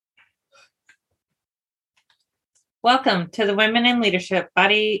Welcome to the Women in Leadership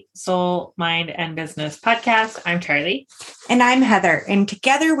Body, Soul, Mind, and Business podcast. I'm Charlie. And I'm Heather. And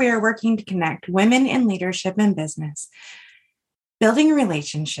together we are working to connect women in leadership and business, building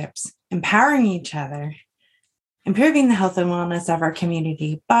relationships, empowering each other, improving the health and wellness of our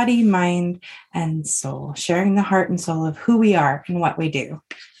community, body, mind, and soul, sharing the heart and soul of who we are and what we do.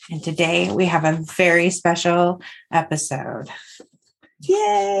 And today we have a very special episode.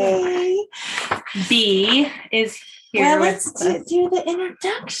 Yay! B is here. Well, let's do the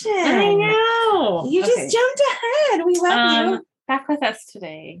introduction. I know. You just jumped ahead. We love you. Back with us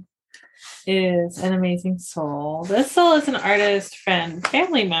today is an amazing soul. This soul is an artist, friend,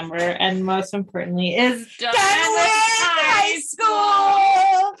 family member, and most importantly is done with high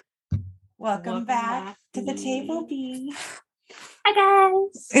school. Welcome back to the table, B. Hi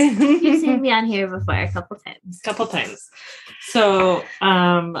guys. You've seen me on here before a couple times. So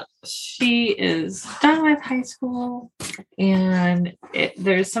she is done with high school, and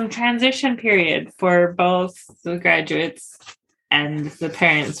there's some transition period for both the graduates and the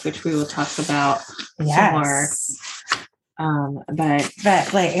parents, which we will talk about some more.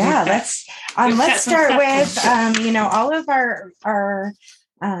 But like, yeah, let's start with all of our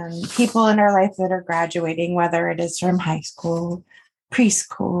people in our life that are graduating, whether it is from high school,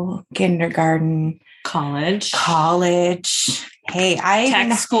 preschool, kindergarten, college. Hey, I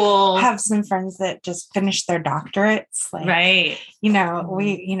tech school. Have some friends that just finished their doctorates. Like, right.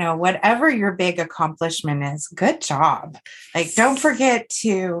 Whatever your big accomplishment is, good job. Like, don't forget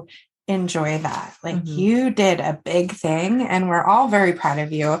to enjoy that. Like, you did a big thing, and we're all very proud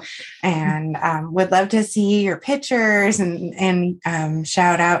of you, and would love to see your pictures and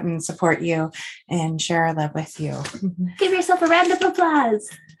shout out and support you and share our love with you. Give yourself a round of applause.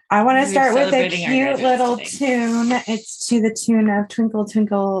 I want to start with a cute little tune. It's to the tune of Twinkle,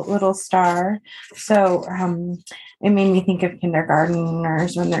 Twinkle, Little Star. So it made me think of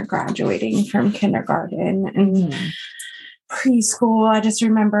kindergartners when they're graduating from kindergarten and preschool. I just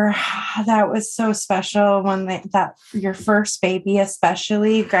remember that was so special when that your first baby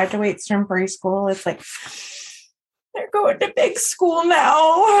especially graduates from preschool. It's like they're going to big school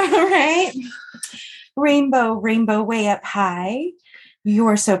now, right? Rainbow, rainbow way up high.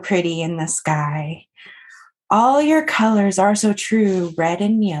 You're so pretty in the sky. All your colors are so true, red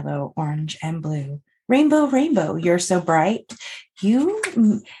and yellow, orange and blue. Rainbow, rainbow, you're so bright. You're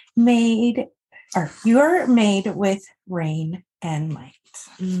made with rain and light.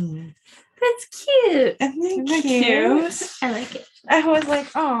 That's cute. Isn't that cute? I like it. I was like,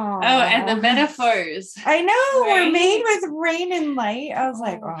 oh. Oh, and the metaphors. I know, right? We're made with rain and light. I was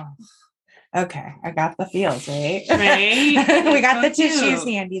like, oh. Okay, I got the feels, right? Right. We got the tissues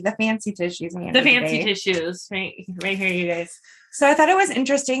handy, the fancy tissues handy. The fancy tissues, right here, you guys. So I thought it was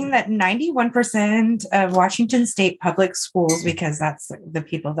interesting that 91% of Washington State public schools, because that's the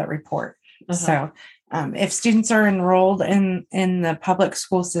people that report. So if students are enrolled in the public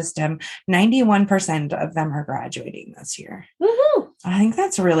school system, 91% of them are graduating this year. Woohoo! I think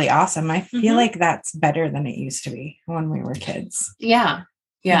that's really awesome. I feel like that's better than it used to be when we were kids. Yeah,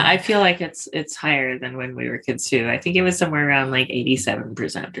 I feel like it's higher than when we were kids too. I think it was somewhere around like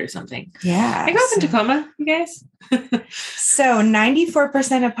 87% or something. Yeah. I grew up in Tacoma, you guys. So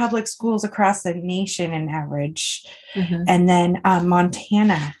 94% of public schools across the nation in average. And then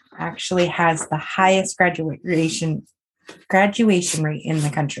Montana actually has the highest graduation rate in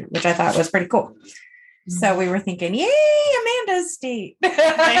the country, which I thought was pretty cool. So we were thinking, yay, Amanda's state.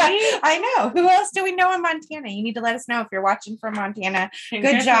 I know. Who else do we know in Montana? You need to let us know if you're watching from Montana.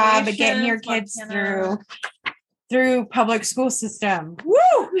 Good job at getting your kids through public school system.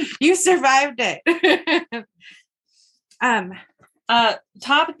 Woo! You survived it.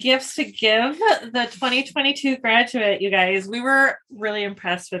 Top gifts to give the 2022 graduate, you guys. We were really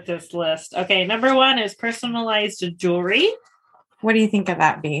impressed with this list. Okay, number 1 is personalized jewelry. What do you think of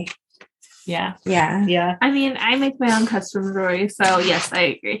that, B? Yeah. I mean, I make my own custom jewelry, so yes, I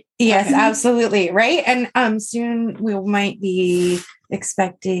agree. Yes, absolutely. Right. And soon we might be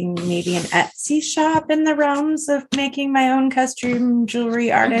expecting maybe an Etsy shop in the realms of making my own custom jewelry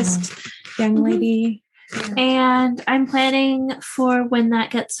artist, young lady. And I'm planning for when that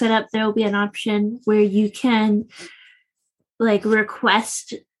gets set up, there will be an option where you can like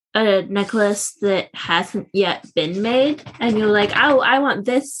request a necklace that hasn't yet been made, and you're like, oh, I want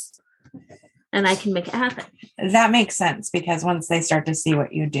this. And I can make it happen. That makes sense, because once they start to see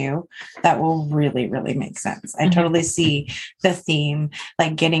what you do, that will really, really make sense. I totally see the theme,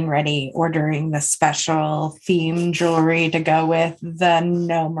 like getting ready, ordering the special theme jewelry to go with the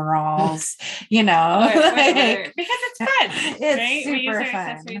numerals, because it's fun. It's super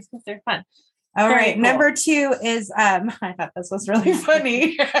fun. Because they're fun. All right. Cool. Number 2 is I thought this was really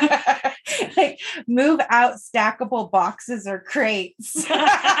funny. Like move out stackable boxes or crates. Here.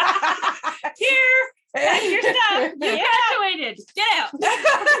 Pack your stuff. You graduated. Get out.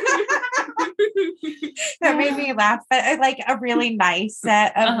 That made me laugh, but I like a really nice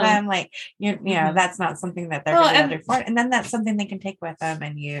set of them. Like you know, that's not something that they're going to afford, and then that's something they can take with them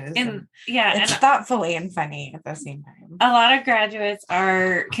and use. And it's thoughtfully and funny at the same time. A lot of graduates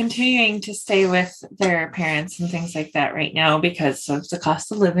are continuing to stay with their parents and things like that right now because of the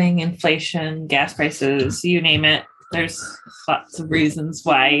cost of living, inflation, gas prices, you name it. There's lots of reasons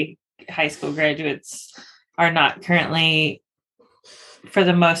why high school graduates are not currently, for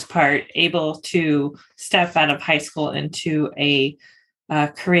the most part, able to step out of high school into a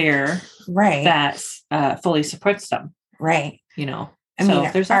career that fully supports them. Right. You know, I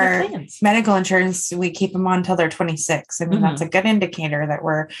mean, there's our medical insurance, we keep them on until they're 26. I mean, that's a good indicator that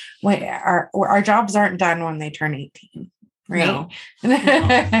our jobs aren't done when they turn 18. Right. No.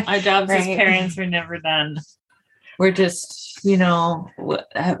 Our jobs as parents are never done. We're just, you know,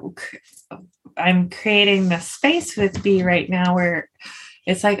 I'm creating the space with B right now where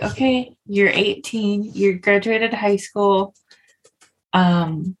it's like, okay, you're 18, you graduated high school.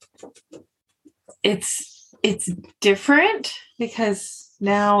 It's different because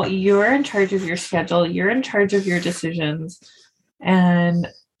now you're in charge of your schedule, you're in charge of your decisions, and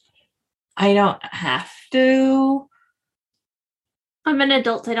I don't have to. I'm an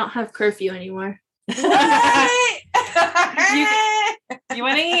adult. I don't have curfew anymore. You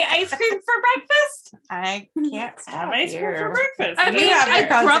want to eat ice cream for breakfast? I can't have ice cream for breakfast. I mean, I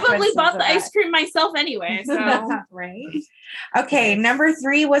probably bought the ice cream myself anyway. So right. Okay, number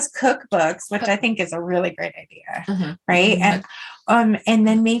 3 was cookbooks, which I think is a really great idea. Right. And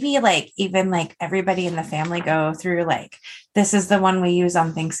then maybe like even like everybody in the family go through like, this is the one we use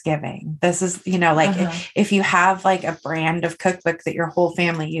on Thanksgiving. This is, you know, like if you have like a brand of cookbook that your whole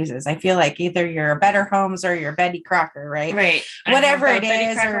family uses, I feel like either you're a Better Homes or you're Betty Crocker, right? Right. Whatever it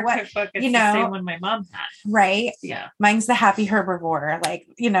is, or what, you know, the same one my mom had. Right. Yeah. Mine's the Happy Herbivore. Like,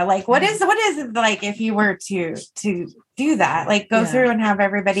 you know, like what is it like if you were to do that, like go through and have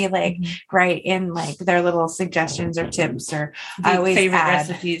everybody like write in like their little suggestions or tips or favorite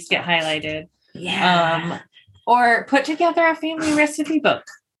recipes get highlighted. Or put together a family recipe book.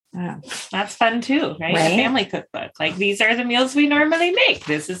 That's fun too, right? A family cookbook. Like these are the meals we normally make.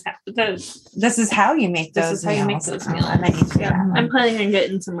 This is how you make those. This is how you make those meals. I'm planning on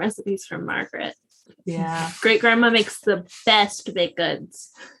getting some recipes from Margaret. Yeah, great grandma makes the best baked goods.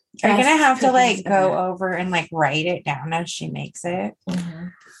 You're gonna have to like go over and like write it down as she makes it.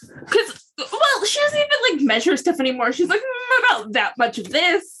 Because she doesn't even like measure stuff anymore. She's like, about that much of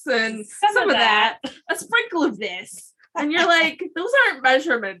this and some of that, a sprinkle of this. And you're like, those aren't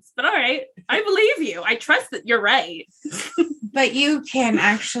measurements, but all right, I believe you. I trust that you're right. But you can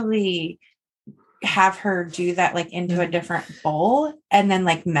actually have her do that like into a different bowl and then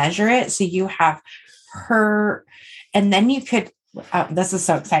like measure it. So you have her, and then you could, this is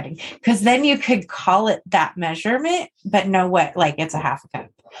so exciting because then you could call it that measurement, but know what, like it's a half a cup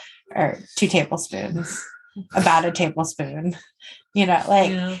or 2 tablespoons, about a tablespoon, you know,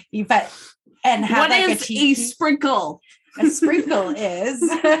 like and have what like is a sprinkle? A sprinkle is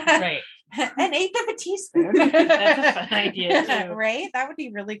right. An eighth of a teaspoon. That's a fun idea too. Right? That would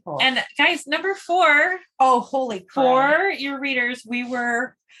be really cool. And guys, number 4. Oh, holy crap. For your readers, we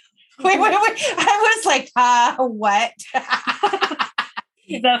were Wait. I was like, what?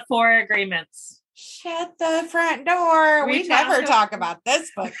 The 4 agreements. Shut the front door. We never talk about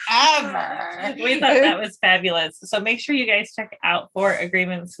this book ever. We thought that was fabulous. So make sure you guys check out 4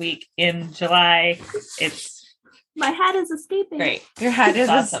 Agreements Week in July. My hat is escaping. Great. Your hat is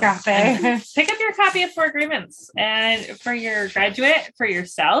escaping. Pick up your copy of 4 Agreements. And for your graduate, for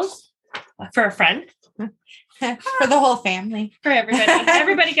yourself, for a friend. For the whole family. For everybody.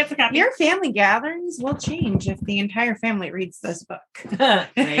 Everybody gets a copy. Your family gatherings will change if the entire family reads this book.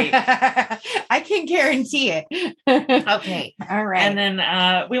 Right. I can guarantee it. Okay. All right. And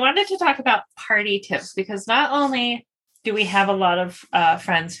then we wanted to talk about party tips because not only do we have a lot of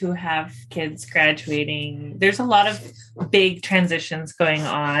friends who have kids graduating, there's a lot of big transitions going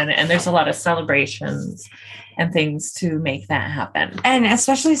on and there's a lot of celebrations and things to make that happen. And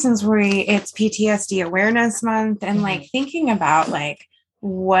especially since it's PTSD Awareness Month and like thinking about like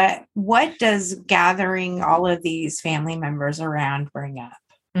what does gathering all of these family members around bring up?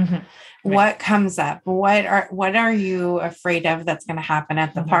 Right. What comes up? What are you afraid of that's going to happen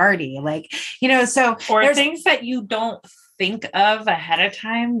at the party? Like, you know, or things that you don't think of ahead of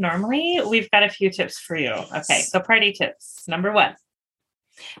time. Normally, we've got a few tips for you. Okay. So party tips. Number 1.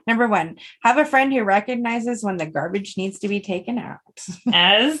 Number 1, have a friend who recognizes when the garbage needs to be taken out.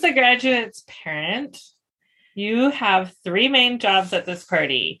 As the graduate's parent, you have 3 main jobs at this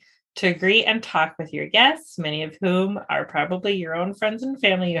party: to greet and talk with your guests, many of whom are probably your own friends and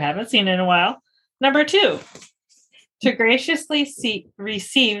family you haven't seen in a while. Number 2, to graciously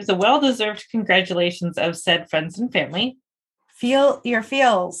receive the well-deserved congratulations of said friends and family. Feel your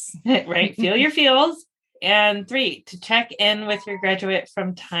feels. Right, feel your feels. And 3, to check in with your graduate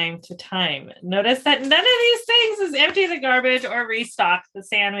from time to time. Notice that none of these things is empty the garbage or restock the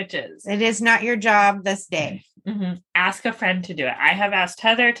sandwiches. It is not your job this day. Mm-hmm. Ask a friend to do it. I have asked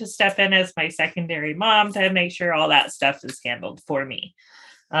Heather to step in as my secondary mom to make sure all that stuff is handled for me.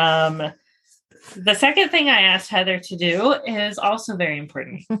 The second thing I asked Heather to do is also very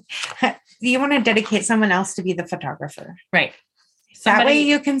important. You want to dedicate someone else to be the photographer. Right. That way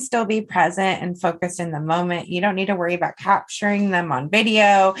you can still be present and focused in the moment. You don't need to worry about capturing them on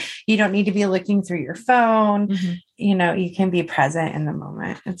video. You don't need to be looking through your phone. Mm-hmm. You can be present in the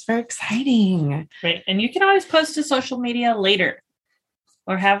moment. It's very exciting. Right. And you can always post to social media later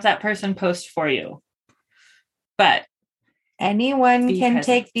or have that person post for you. But anyone can present.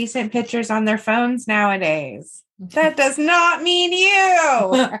 Take decent pictures on their phones nowadays. That does not mean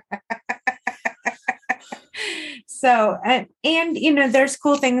you. So, and there's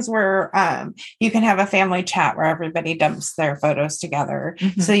cool things where you can have a family chat where everybody dumps their photos together.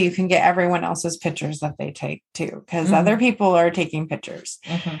 Mm-hmm. So you can get everyone else's pictures that they take too, because mm-hmm. other people are taking pictures.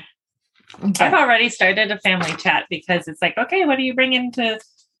 Mm-hmm. Okay. I've already started a family chat because it's like, okay, what do you bring into,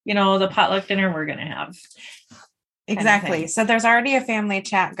 the potluck dinner we're going to have? Exactly. So there's already a family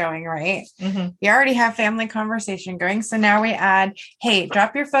chat going, right? Mm-hmm. You already have family conversation going. So now we add, hey,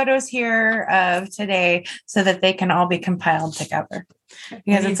 drop your photos here of today so that they can all be compiled together.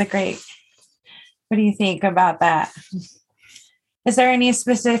 Because it's what do you think about that? Is there any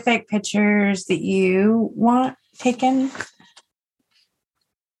specific pictures that you want taken?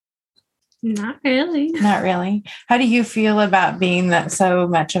 Not really. Not really. How do you feel about being so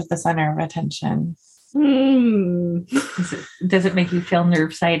much of the center of attention? Does it make you feel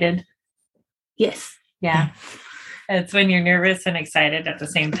nerve-sighted? Yes. Yeah. It's when you're nervous and excited at the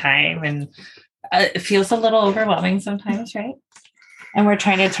same time, and it feels a little overwhelming sometimes, right? And we're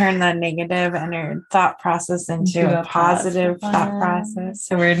trying to turn the negative inner thought process into a positive thought process.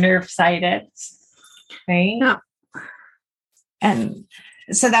 So we're nerve-sighted, right? Yeah. And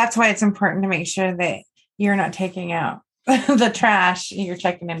so that's why it's important to make sure that you're not taking out the trash. You're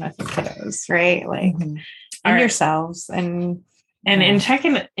checking in with your kiddos, right? Like, mm-hmm. and yourselves. And in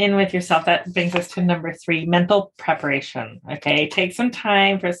checking in with yourself, that brings us to number 3, mental preparation. Okay. Take some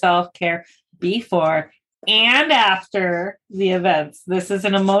time for self-care before and after the events. This is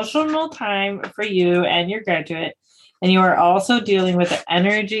an emotional time for you and your graduate, and you are also dealing with the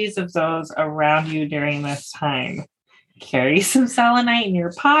energies of those around you during this time. Carry some selenite in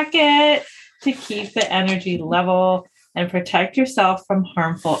your pocket to keep the energy level and protect yourself from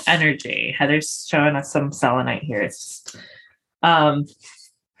harmful energy. Heather's showing us some selenite here. It's an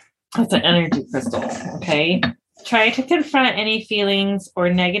energy crystal. Okay. Try to confront any feelings or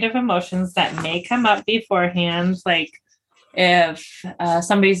negative emotions that may come up beforehand. Like if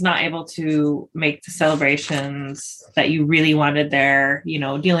somebody's not able to make the celebrations that you really wanted there,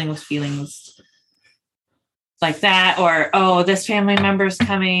 dealing with feelings like that, or, oh, this family member's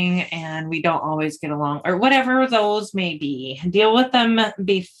coming and we don't always get along, or whatever those may be. Deal with them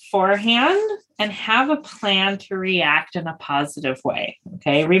beforehand and have a plan to react in a positive way.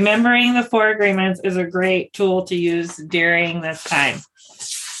 Okay. Remembering the 4 agreements is a great tool to use during this time.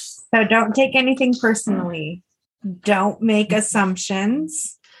 So don't take anything personally. Don't make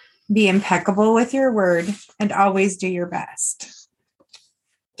assumptions. Be impeccable with your word and always do your best.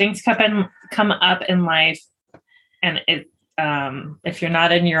 Things come up in life. And if you're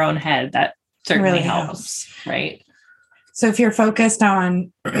not in your own head, that certainly really helps, right? So if you're focused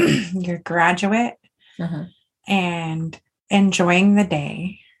on your graduate and enjoying the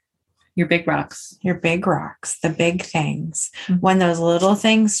day, your big rocks, the big things, when those little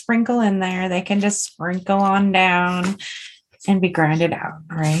things sprinkle in there, they can just sprinkle on down and be grinded out,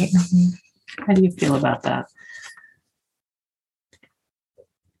 right? How do you feel about that?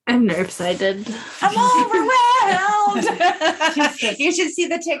 I'm nerve-sighted. I'm overwhelmed. You should see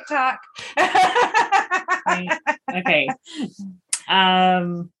the TikTok. Right. Okay.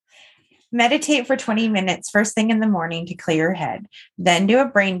 Meditate for 20 minutes first thing in the morning to clear your head. Then do a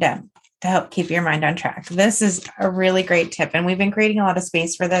brain dump to help keep your mind on track. This is a really great tip. And we've been creating a lot of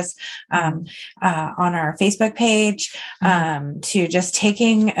space for this on our Facebook page, to just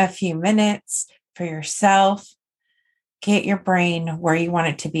taking a few minutes for yourself get your brain where you want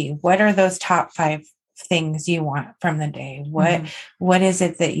it to be. What are those top 5 things you want from the day? What is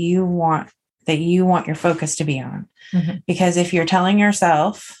it that you want your focus to be on? Because if you're telling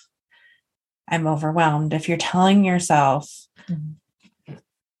yourself, I'm overwhelmed, if you're telling yourself,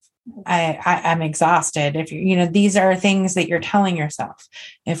 I'm exhausted, if these are things that you're telling yourself.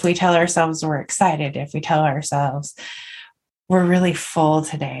 If we tell ourselves we're excited, if we tell ourselves we're really full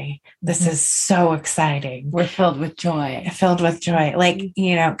today, this is so exciting, we're filled with joy, like,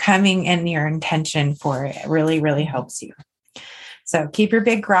 coming in your intention for it really, really helps you. So keep your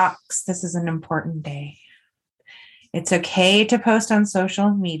big rocks. This is an important day. It's okay to post on social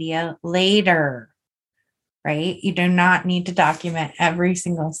media later, right? You do not need to document every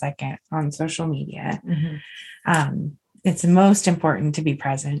single second on social media. It's most important to be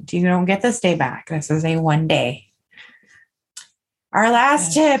present. You don't get this day back. This is a one day. Our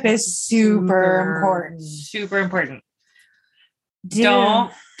last tip is super important. Super important.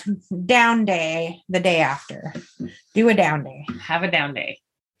 Don't down day the day after. Do a down day. Have a down day.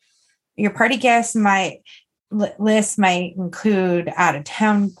 Your party guests list might include out of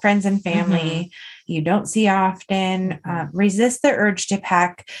town friends and family you don't see often. Resist the urge to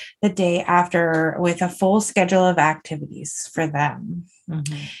pack the day after with a full schedule of activities for them.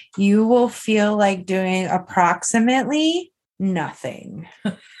 You will feel like doing approximately nothing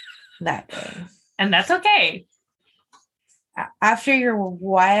that day. And that's okay. After your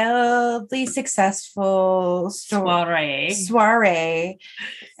wildly successful soiree,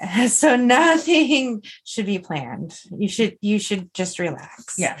 so nothing should be planned. You should just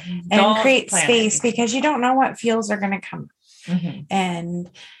relax. Yeah. And create space because you don't know what feels are going to come. And,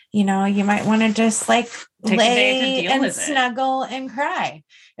 you might want to just like lay and snuggle and cry.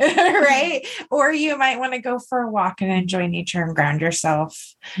 Right. Or you might want to go for a walk and enjoy nature and ground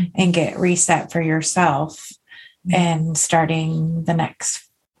yourself and get reset for yourself and starting the next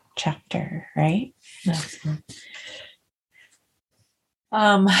chapter. Right.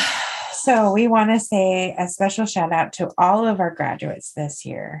 So we want to say a special shout out to all of our graduates this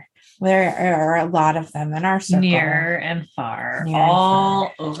year. There are a lot of them in our circle. Near and far,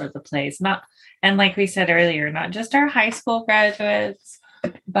 all over the place. And like we said earlier, not just our high school graduates,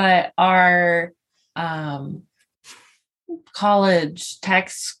 but our college,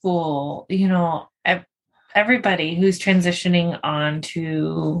 tech school, everybody who's transitioning on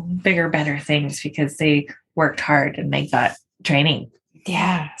to bigger, better things because they worked hard and they got training.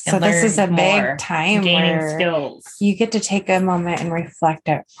 Yeah. So this is a big time where skills. You get to take a moment and reflect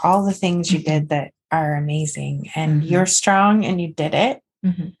at all the things you did that are amazing. And you're strong and you did it.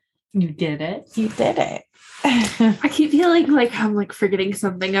 You did it. You did it. I keep feeling like I'm like forgetting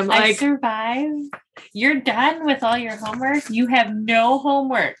something. I survived. You're done with all your homework. You have no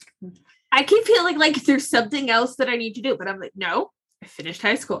homework. I keep feeling like there's something else that I need to do, but I'm like, no, I finished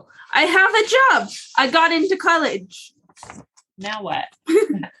high school. I have a job. I got into college. Now what?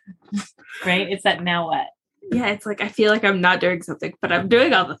 Right? It's that now what? Yeah, it's like I feel like I'm not doing something, but I'm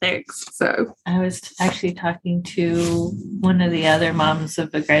doing all the things. So I was actually talking to one of the other moms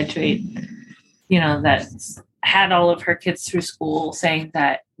of a graduate, that had all of her kids through school, saying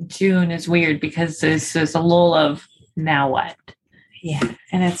that June is weird because there's a lull of now what? Yeah,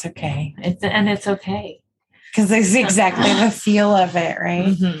 and it's okay. It's okay. Because it's exactly the feel of it,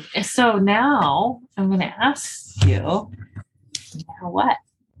 right? So now I'm going to ask you, now what?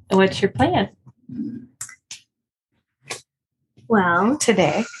 What's your plan? Well,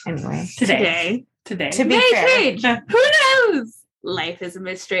 today, anyway. Today. To be fair. Change. Who knows? Life is a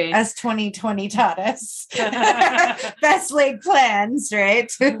mystery. As 2020 taught us. Best laid plans,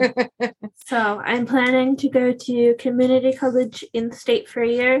 right? So I'm planning to go to community college in the state for a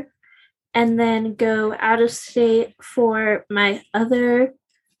year and then go out of state for my other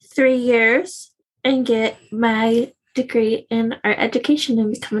 3 years and get my degree in art education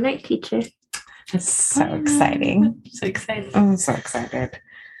and become an art teacher. It's so exciting. So excited. I'm so excited.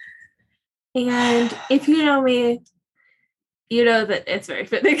 And if you know me, you know that it's very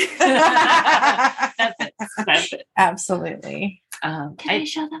fitting. That's it. Absolutely. Can I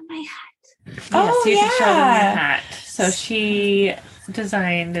show them my hat? Yes, you can show them your hat. So she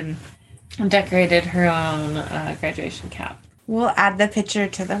designed and decorated her own graduation cap. We'll add the picture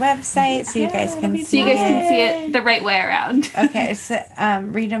to the website so you guys can see it. So you guys can see it the right way around. Okay, so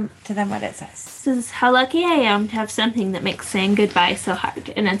read to them what it says. It says, how lucky I am to have something that makes saying goodbye so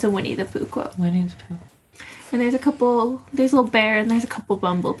hard. And it's a Winnie the Pooh quote. Winnie the Pooh. And there's a little bear and there's a couple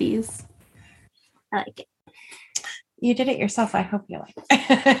bumblebees. I like it. You did it yourself. I hope you like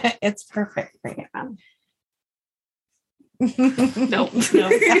it. It's perfect for you. Nope.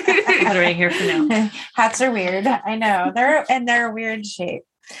 Hat right here for now. Hats are weird. I know. They're a weird shape.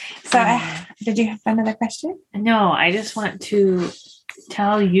 So did you have another question? No, I just want to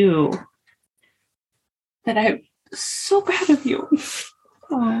tell you that I'm so proud of you.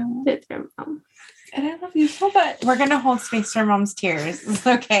 Oh, it's your mom. And I love you so much. We're going to hold space for mom's tears.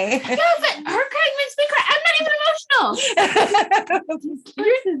 Okay. Yeah, but her crying makes me cry. I'm not even emotional.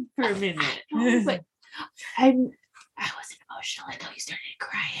 Listen for a minute. Oh, but I wasn't emotional until you started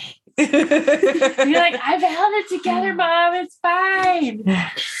crying. You're like, I've held it together, Mom. It's fine.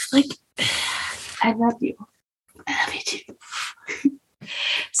 Like, I love you. I love you too.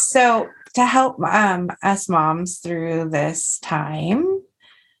 So to help us moms through this time,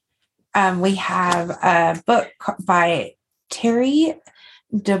 we have a book by Terry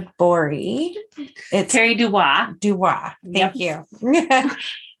DeBory. It's Terry Dubois. Dubois. Thank you.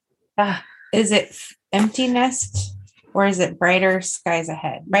 Is it Empty Nest or is it Brighter Skies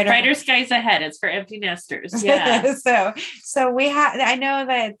Ahead? Brighter Skies Ahead. It's for empty nesters. Yeah. so we have. I know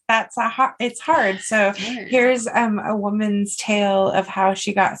that it's hard. So here's a woman's tale of how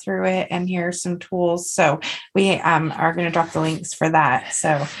she got through it, and here's some tools. So we are going to drop the links for that.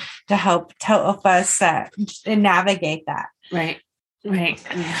 So to help us navigate that. Right.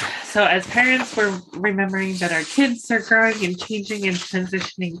 So as parents, we're remembering that our kids are growing and changing and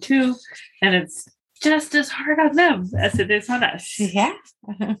transitioning too, and it's just as hard on them as it is on us. Yeah.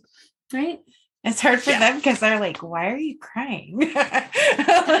 Right? It's hard for them because they're like, why are you crying? Or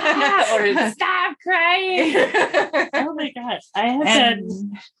stop crying. Oh my gosh. I have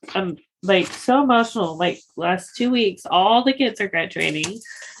been like so emotional. Like last 2 weeks, all the kids are graduating.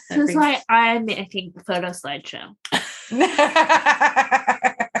 That's why I'm making the photo slideshow.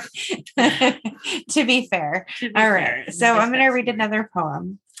 To be fair. All right. So I'm going to read another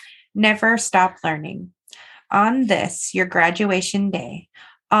poem. Never stop learning. On this, your graduation day,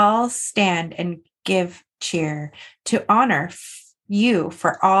 all stand and give cheer to honor you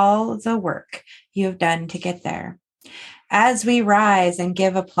for all the work you have done to get there. As we rise and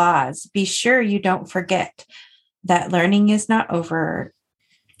give applause, be sure you don't forget that learning is not over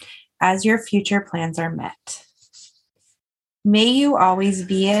as your future plans are met. May you always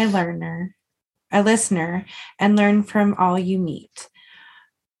be a learner, a listener, and learn from all you meet.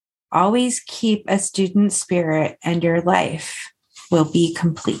 Always keep a student spirit and your life will be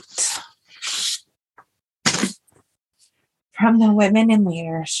complete. From the Women in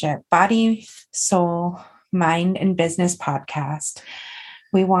Leadership, Body, Soul, Mind, and Business podcast,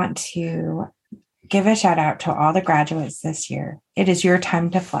 we want to give a shout out to all the graduates this year. It is your time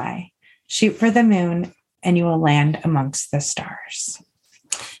to fly. Shoot for the moon and you will land amongst the stars.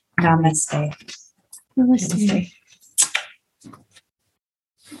 Namaste. Namaste.